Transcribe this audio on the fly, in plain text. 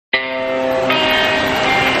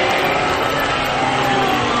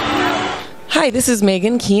Hi, this is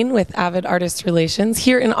Megan Keene with Avid Artist Relations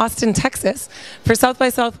here in Austin, Texas for South by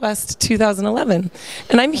Southwest 2011.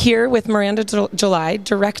 And I'm here with Miranda July,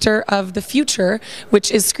 director of The Future,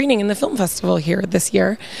 which is screening in the film festival here this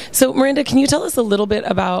year. So Miranda, can you tell us a little bit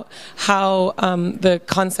about how the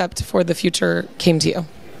concept for The Future came to you?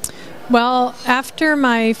 Well, after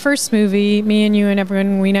my first movie, Me and You and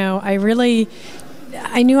Everyone We Know, I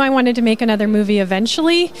knew I wanted to make another movie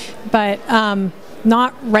eventually, but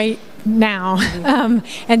not right now.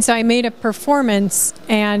 And so I made a performance,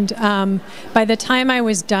 and by the time I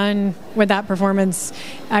was done with that performance,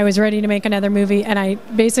 I was ready to make another movie, and I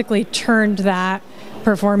basically turned that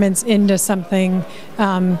performance into something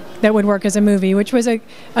that would work as a movie, which was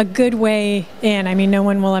a good way in. I mean, no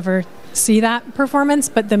one will ever see that performance,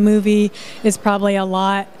 but the movie is probably a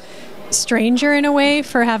lot stranger in a way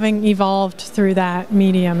for having evolved through that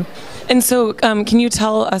medium. And so can you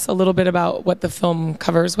tell us a little bit about what the film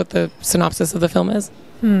covers, what the synopsis of the film is?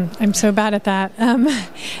 I'm so bad at that.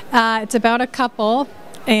 It's about a couple,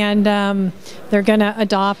 and they're going to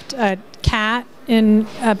adopt a cat in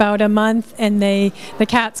about a month, and the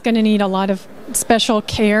cat's going to need a lot of special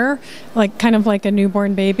care, kind of like a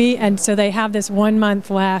newborn baby, and so they have this 1 month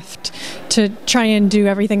left to try and do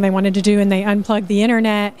everything they wanted to do, and they unplug the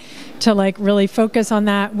internet to really focus on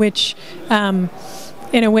that, which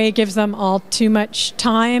in a way gives them all too much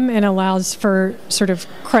time and allows for sort of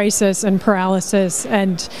crisis and paralysis,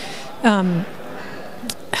 and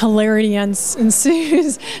hilarity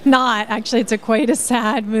ensues. Not actually, it's quite a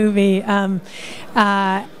sad movie, and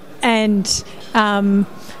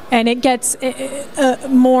it gets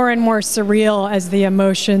more and more surreal as the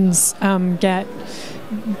emotions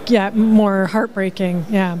get more heartbreaking.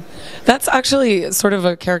 Yeah, that's actually sort of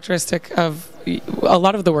a characteristic of a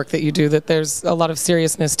lot of the work that you do, that there's a lot of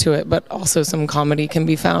seriousness to it, but also some comedy can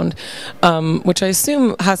be found, which I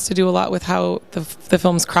assume has to do a lot with how the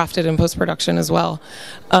film's crafted in post-production as well.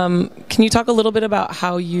 Can you talk a little bit about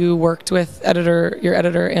how you worked with your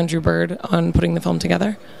editor, Andrew Bird, on putting the film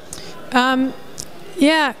together?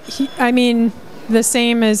 Yeah, the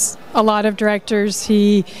same as a lot of directors.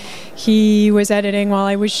 He was editing while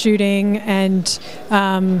I was shooting, and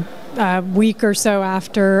a week or so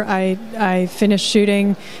after I finished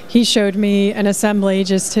shooting, he showed me an assembly,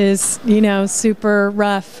 just his super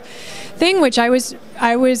rough thing, which I was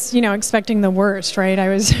expecting the worst, right? I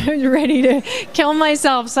was ready to kill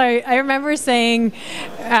myself. So I remember saying,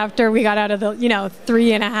 after we got out of the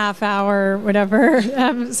 3.5 hour whatever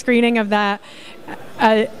screening of that,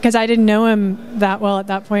 because I didn't know him that well at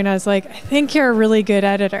that point, I was like, I think you're a really good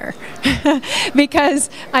editor. Because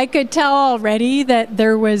I could tell already that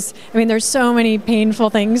there's so many painful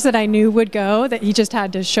things that I knew would go, that he just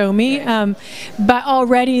had to show me. But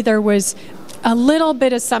already there was a little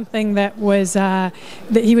bit of something that was that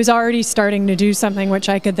he was already starting to do something which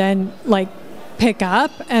I could then pick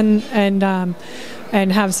up and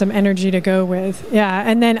have some energy to go with. Yeah,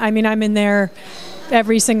 and then I'm in there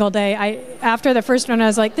every single day. After the first one, I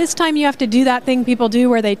was like, this time you have to do that thing people do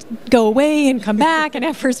where they go away and come back and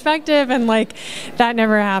have perspective, and that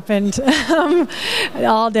never happened.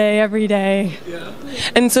 All day, every day. Yeah.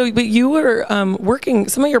 And so, but you were working,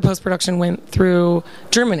 some of your post-production went through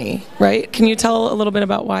Germany, right? Can you tell a little bit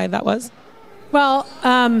about why that was? Well,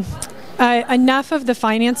 enough of the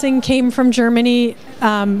financing came from Germany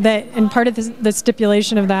and part of the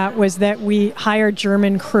stipulation of that was that we hired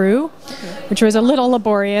German crew, which was a little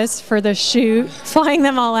laborious for the shoot, flying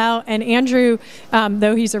them all out. And Andrew,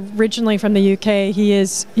 though he's originally from the UK,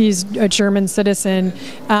 he's a German citizen.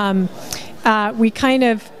 We kind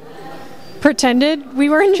of pretended we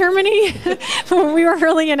were in Germany when we were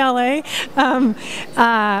really in LA.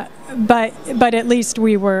 But at least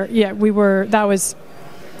we were. That was.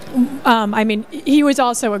 He was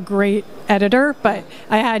also a great editor, but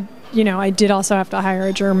I did also have to hire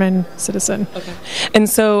a German citizen. Okay. And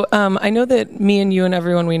so I know that Me and You and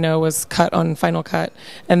Everyone We Know was cut on Final Cut,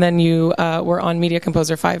 and then you were on Media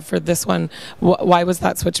Composer 5 for this one. Why was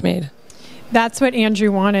that switch made? That's what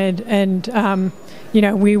Andrew wanted, and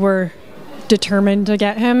we were determined to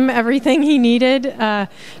get him everything he needed to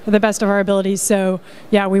the best of our abilities. So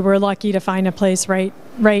yeah, we were lucky to find a place right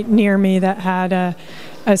near me that had a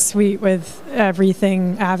suite with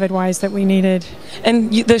everything Avid-wise that we needed.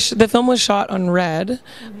 And the film was shot on Red.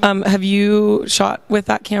 Have you shot with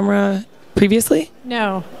that camera previously?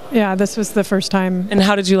 No. Yeah, this was the first time. And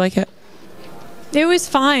how did you like it? It was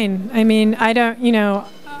fine. I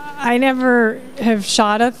never have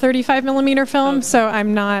shot a 35 millimeter film, so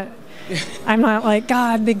I'm not like,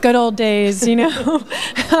 God, the good old days,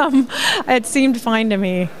 It seemed fine to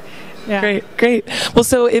me. Yeah. Great. Well,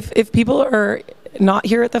 so if people are not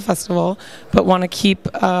here at the festival, but want to keep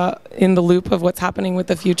in the loop of what's happening with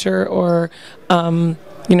the future, or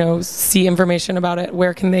see information about it,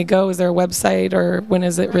 where can they go? Is there a website, or when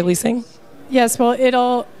is it releasing? Yes, well,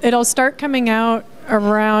 it'll start coming out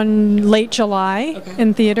around late July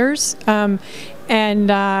in theaters, and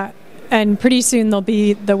pretty soon there'll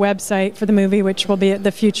be the website for the movie, which will be at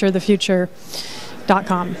thefuture.com.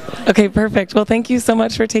 Okay, perfect. Well, thank you so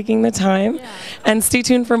much for taking the time, and stay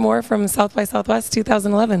tuned for more from South by Southwest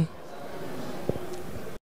 2011.